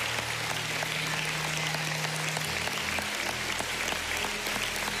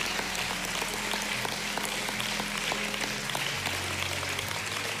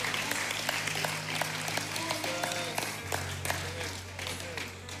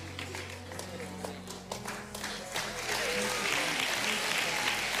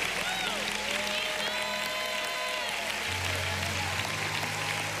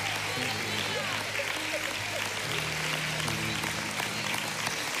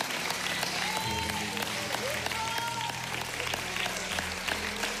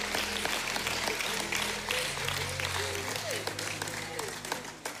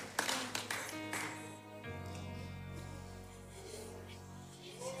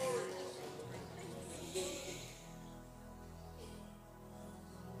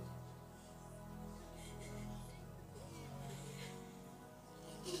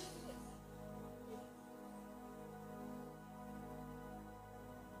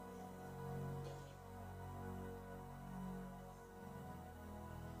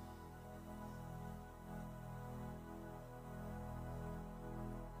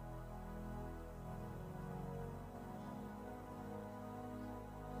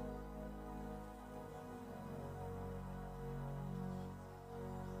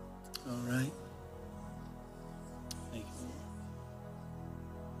 All right. Thank you, Lord.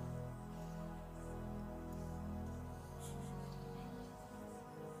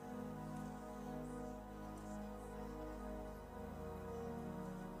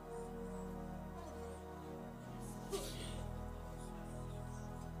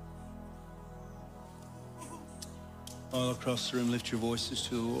 All across the room, lift your voices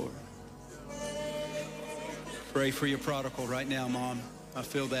to the Lord. Pray for your prodigal right now, Mom. I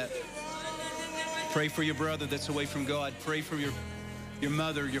feel that. Pray for your brother that's away from God. Pray for your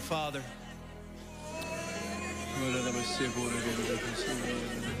mother, your father.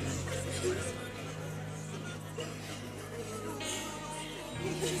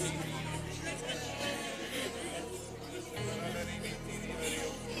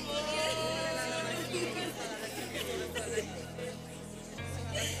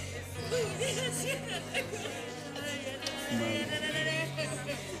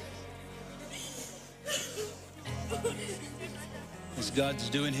 As God's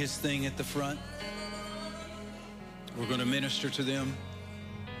doing his thing at the front, we're going to minister to them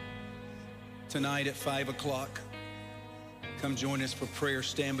tonight at 5 o'clock. Come join us for prayer.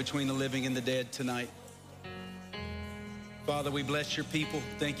 Stand between the living and the dead tonight. Father, we bless your people.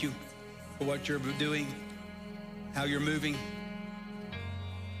 Thank you for what you're doing, how you're moving.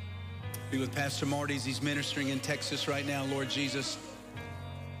 Be with Pastor Marty as he's ministering in Texas right now, Lord Jesus.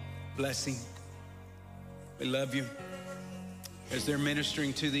 Blessing. We love you. As they're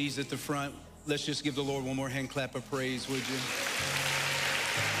ministering to these at the front, let's just give the Lord one more hand clap of praise, would you?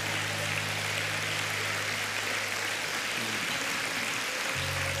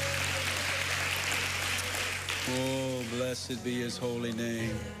 Oh, blessed be his holy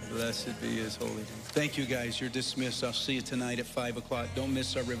name. Blessed be his holy name. Thank you, guys. You're dismissed. I'll see you tonight at 5 o'clock. Don't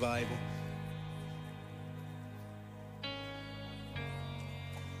miss our revival.